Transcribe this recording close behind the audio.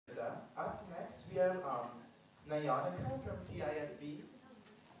welcome Nayonika from TISB.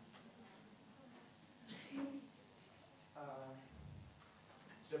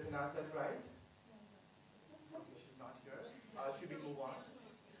 Did I pronounce that right? Okay, she's not here. Should we move on?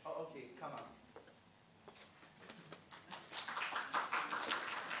 Oh, okay, come on.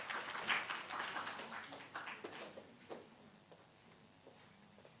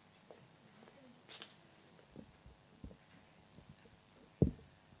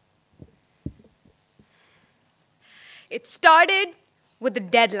 It started with a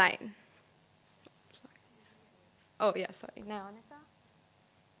deadline. Oh, yeah, sorry. Nayonika?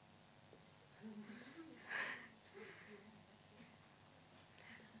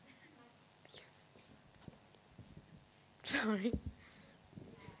 Sorry.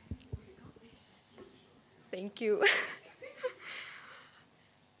 Thank you.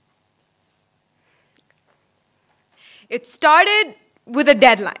 It started with a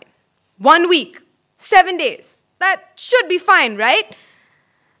deadline. 1 week, 7 days. That should be fine, right?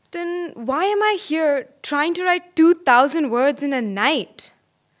 Then why am I here trying to write 2,000 words in a night?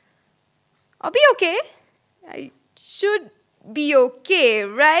 I'll be okay. I should be okay,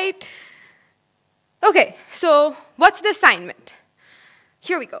 right? Okay, so what's the assignment?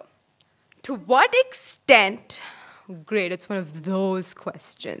 Here we go. To what extent... Great, it's one of those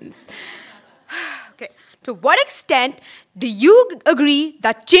questions. Okay, to what extent do you agree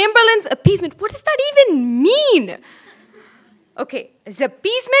that Chamberlain's appeasement, what does that even mean? Okay, his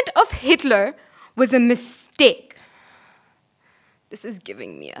appeasement of Hitler was a mistake. This is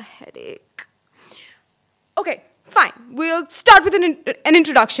giving me a headache. Okay, fine, we'll start with an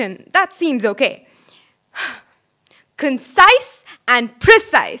introduction. That seems okay. Concise and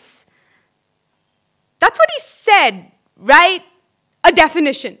precise. That's what he said, right? A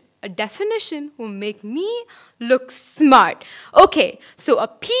definition. A definition will make me look smart. Okay, so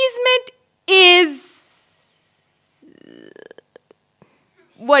appeasement is...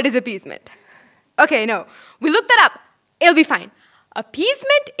 What is appeasement? Okay, no, we looked that up. It'll be fine.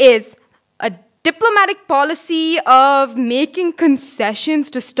 Appeasement is a diplomatic policy of making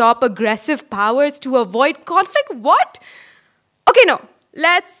concessions to stop aggressive powers to avoid conflict. What? Okay, no,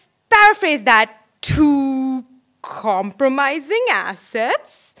 let's paraphrase that to compromising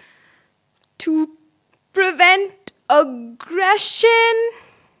assets, to prevent aggression.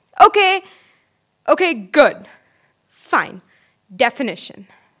 Okay, good, fine. Definition.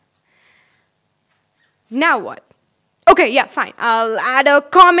 Now what? Okay, yeah, fine. I'll add a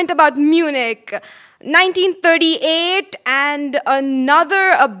comment about Munich, 1938, and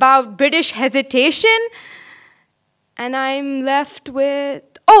another about British hesitation. And I'm left with,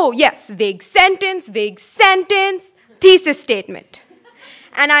 oh yes, vague sentence, thesis statement.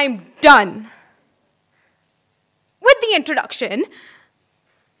 And I'm done. With the introduction,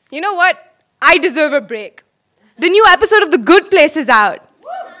 you know what? I deserve a break. The new episode of The Good Place is out.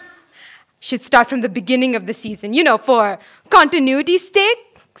 Should start from the beginning of the season, you know, for continuity's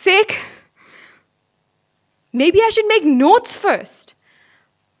sake. Maybe I should make notes first.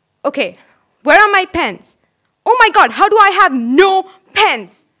 Okay, where are my pens? Oh my God, how do I have no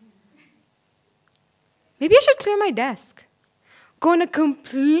pens? Maybe I should clear my desk. Go on a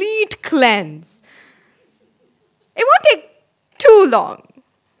complete cleanse. It won't take too long.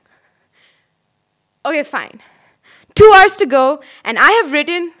 Okay, fine. 2 hours to go, and I have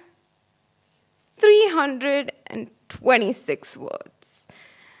written 326 words.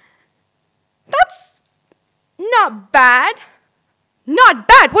 That's not bad. Not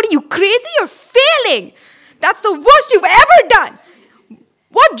bad. What are you, crazy? You're failing. That's the worst you've ever done.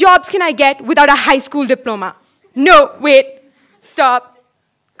 What jobs can I get without a high school diploma? No, wait. Stop.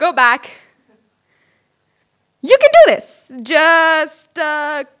 Go back. You can do this. Just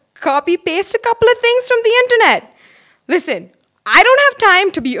copy-paste a couple of things from the internet. Listen, I don't have time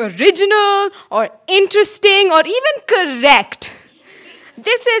to be original or interesting or even correct.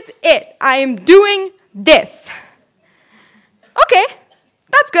 This is it. I am doing this. Okay,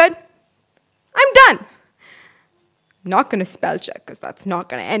 that's good. I'm done. Not going to spell check because that's not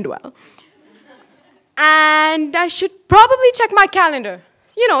going to end well. And I should probably check my calendar,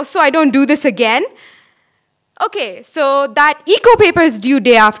 you know, so I don't do this again. Okay, so that eco paper is due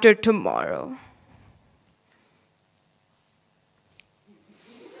day after tomorrow.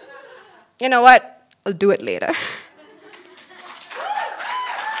 You know what? I'll do it later.